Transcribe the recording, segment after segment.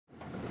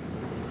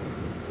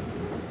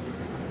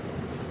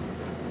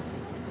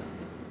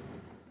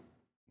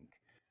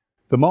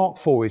The Mark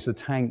IV is the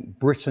tank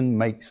Britain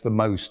makes the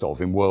most of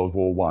in World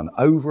War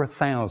I. Over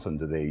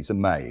 1,000 of these are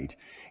made.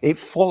 It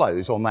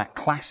follows on that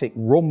classic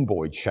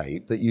rhomboid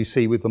shape that you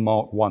see with the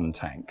Mark I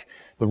tank.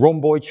 The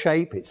rhomboid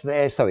shape, it's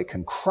there so it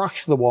can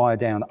crush the wire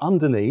down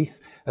underneath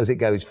as it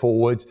goes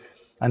forward.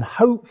 And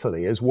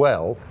hopefully as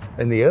well,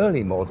 in the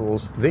early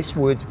models, this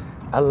would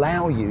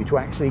allow you to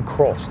actually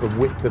cross the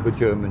width of a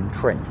German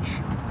trench.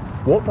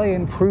 What they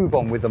improve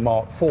on with the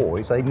Mark IV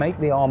is they make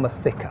the armour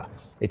thicker.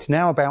 It's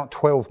now about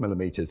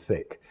 12mm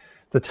thick.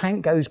 The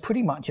tank goes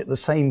pretty much at the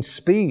same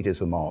speed as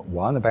the Mark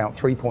I, about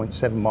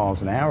 3.7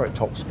 miles an hour at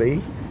top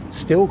speed.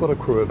 Still got a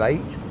crew of 8.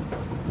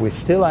 We're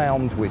still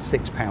armed with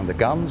 6-pounder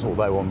guns,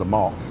 although on the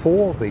Mark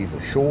IV these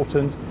are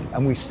shortened.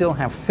 And we still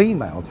have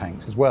female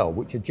tanks as well,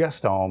 which are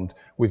just armed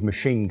with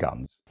machine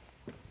guns.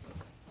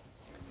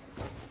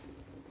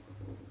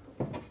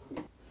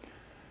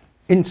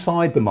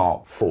 Inside the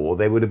Mark IV,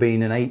 there would have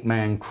been an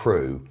 8-man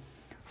crew.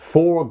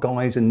 4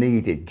 guys are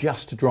needed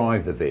just to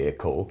drive the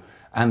vehicle,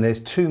 and there's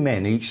 2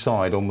 men each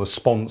side on the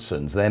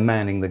sponsons. They're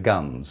manning the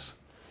guns.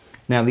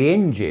 Now the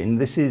engine,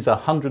 this is a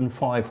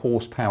 105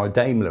 horsepower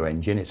Daimler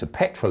engine. It's a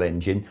petrol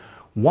engine.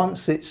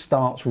 Once it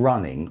starts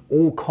running,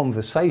 all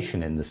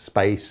conversation in the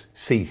space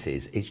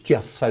ceases. It's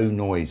just so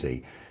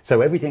noisy.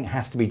 So everything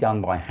has to be done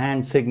by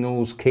hand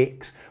signals,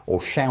 kicks, or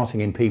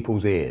shouting in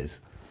people's ears.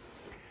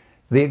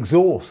 The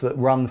exhausts that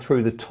run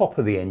through the top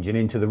of the engine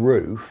into the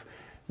roof,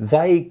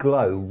 they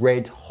glow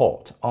red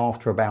hot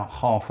after about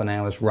half an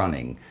hour's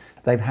running.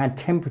 They've had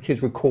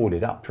temperatures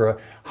recorded up to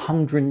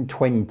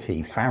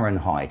 120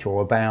 Fahrenheit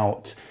or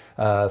about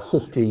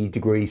 50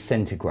 degrees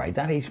centigrade.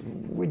 That is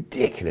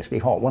ridiculously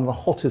hot. One of the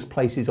hottest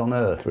places on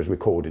earth was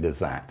recorded as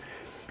that.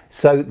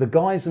 So the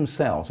guys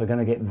themselves are going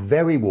to get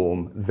very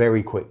warm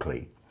very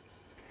quickly.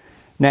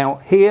 Now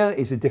here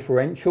is a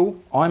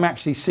differential. I'm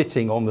actually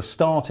sitting on the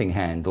starting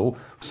handle.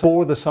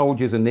 4 of the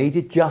soldiers are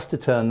needed just to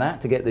turn that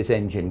to get this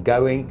engine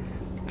going.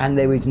 And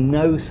there is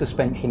no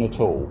suspension at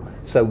all.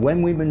 So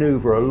when we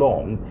maneuver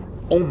along,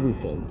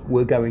 everything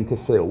we're going to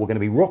feel. We're going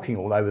to be rocking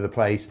all over the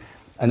place.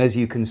 And as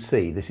you can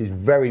see, this is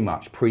very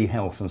much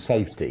pre-health and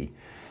safety.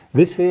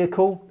 This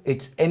vehicle,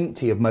 it's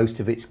empty of most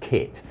of its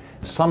kit.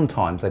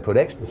 Sometimes they put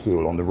extra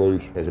fuel on the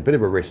roof. There's a bit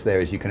of a risk there,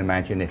 as you can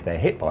imagine. If they're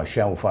hit by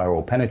shell fire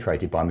or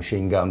penetrated by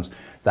machine guns,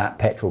 that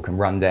petrol can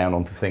run down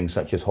onto things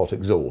such as hot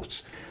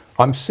exhausts.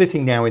 I'm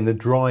sitting now in the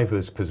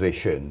driver's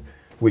position.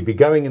 We'd be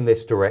going in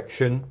this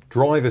direction.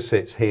 Driver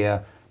sits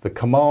here. The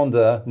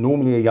commander,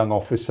 normally a young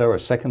officer, a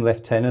second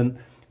lieutenant,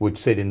 would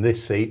sit in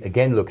this seat,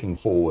 again looking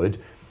forward.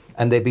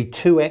 And there'd be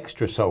 2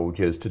 extra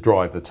soldiers to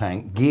drive the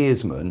tank,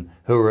 gearsmen,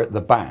 who are at the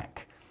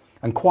back.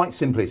 And quite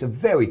simply, it's a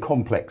very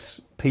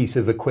complex piece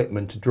of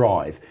equipment to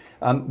drive.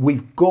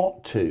 We've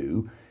got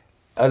to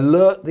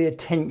alert the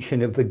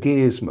attention of the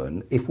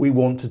gearsman if we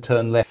want to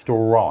turn left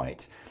or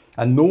right.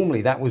 And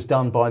normally that was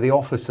done by the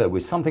officer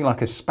with something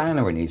like a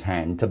spanner in his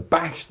hand to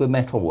bash the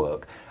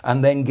metalwork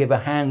and then give a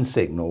hand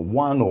signal,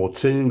 1 or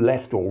 2,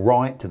 left or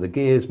right, to the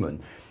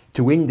gearsman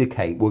to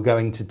indicate we're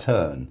going to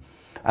turn.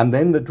 And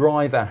then the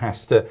driver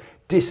has to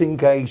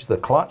disengage the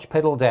clutch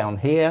pedal down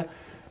here.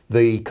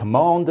 The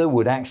commander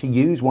would actually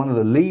use one of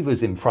the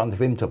levers in front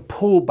of him to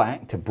pull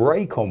back, to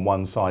brake on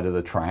one side of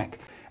the track.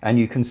 And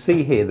you can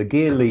see here the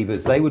gear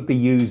levers they would be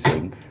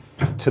using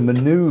to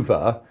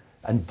maneuver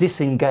and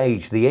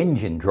disengage the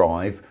engine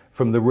drive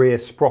from the rear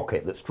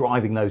sprocket that's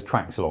driving those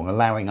tracks along,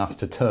 allowing us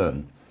to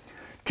turn.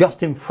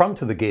 Just in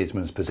front of the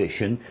gearsman's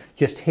position,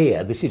 just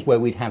here, this is where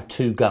we'd have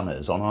 2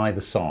 gunners on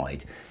either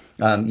side.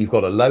 You've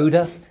got a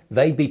loader.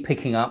 They'd be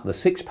picking up the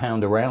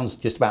 6-pounder rounds,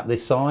 just about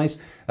this size.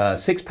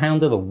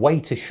 6-pounder, the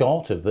weight a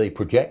shot of the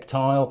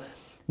projectile.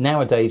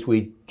 Nowadays,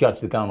 we judge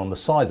the gun on the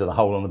size of the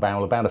hole on the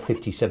barrel, about a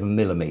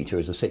 57mm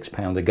as a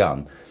 6-pounder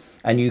gun.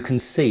 And you can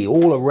see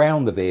all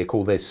around the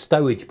vehicle, there's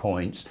stowage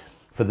points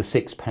for the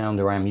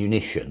 6-pounder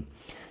ammunition.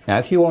 Now,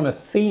 if you're on a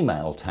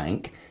female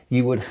tank,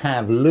 you would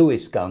have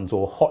Lewis guns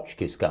or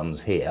Hotchkiss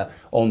guns here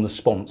on the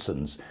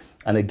sponsons.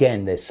 And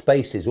again, there's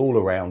spaces all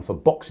around for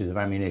boxes of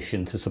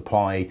ammunition to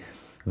supply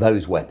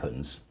those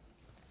weapons.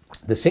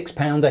 The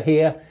 6-pounder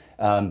here,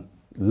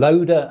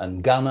 loader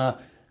and gunner.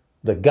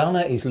 The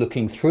gunner is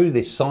looking through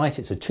this sight.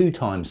 It's a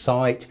 2-time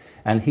sight,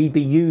 and he'd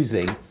be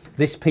using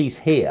this piece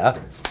here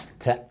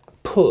to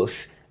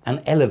push and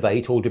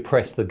elevate or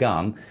depress the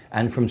gun.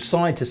 And from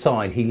side to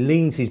side, he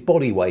leans his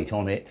body weight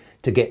on it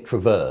to get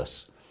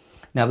traverse.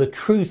 Now, the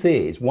truth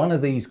is, one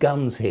of these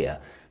guns here,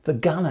 the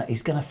gunner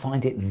is going to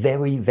find it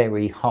very,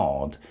 very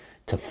hard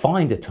to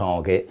find a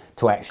target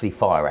to actually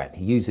fire at.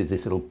 He uses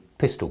this little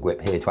pistol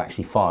grip here to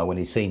actually fire when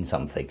he's seen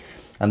something.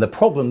 And the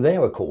problem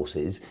there, of course,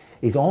 is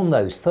on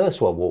those First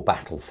World War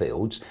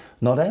battlefields,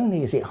 not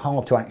only is it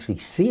hard to actually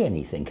see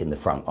anything in the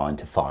front line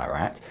to fire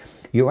at,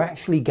 you're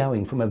actually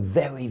going from a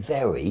very,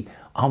 very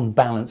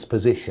unbalanced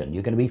position.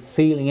 You're going to be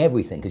feeling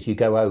everything as you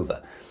go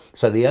over.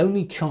 So the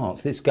only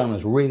chance this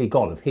gunner's really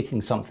got of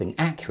hitting something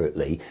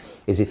accurately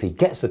is if he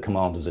gets the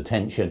commander's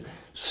attention,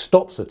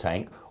 stops the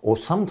tank, or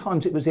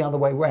sometimes it was the other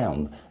way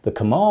round. The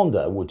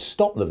commander would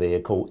stop the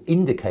vehicle,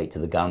 indicate to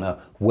the gunner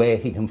where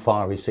he can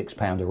fire his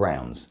 6-pounder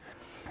rounds.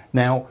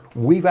 Now,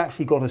 we've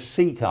actually got a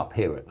seat up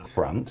here at the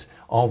front.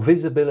 Our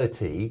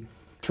visibility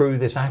through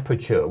this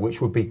aperture, which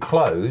would be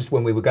closed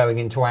when we were going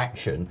into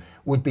action,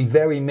 would be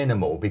very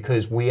minimal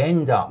because we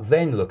end up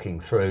then looking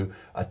through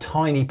a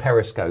tiny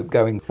periscope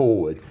going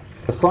forward.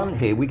 The front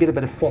here, we get a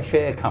bit of fresh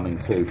air coming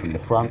through from the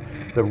front.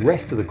 The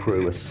rest of the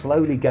crew are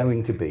slowly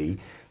going to be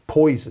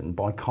poisoned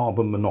by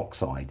carbon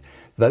monoxide.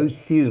 Those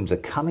fumes are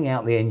coming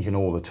out the engine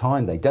all the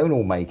time. They don't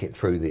all make it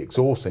through the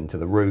exhaust into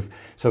the roof.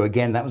 So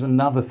again, that was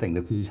another thing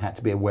the crews had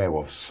to be aware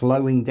of,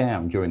 slowing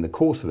down during the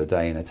course of a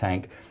day in a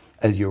tank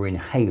as you're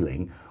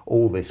inhaling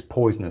all this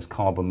poisonous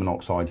carbon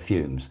monoxide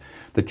fumes.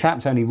 The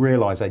chaps only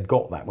realised they'd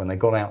got that when they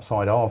got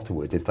outside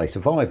afterwards. If they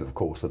survive, of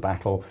course, the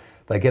battle,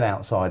 they get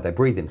outside, they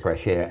breathe in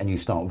fresh air and you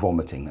start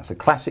vomiting. That's a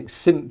classic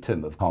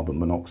symptom of carbon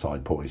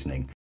monoxide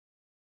poisoning.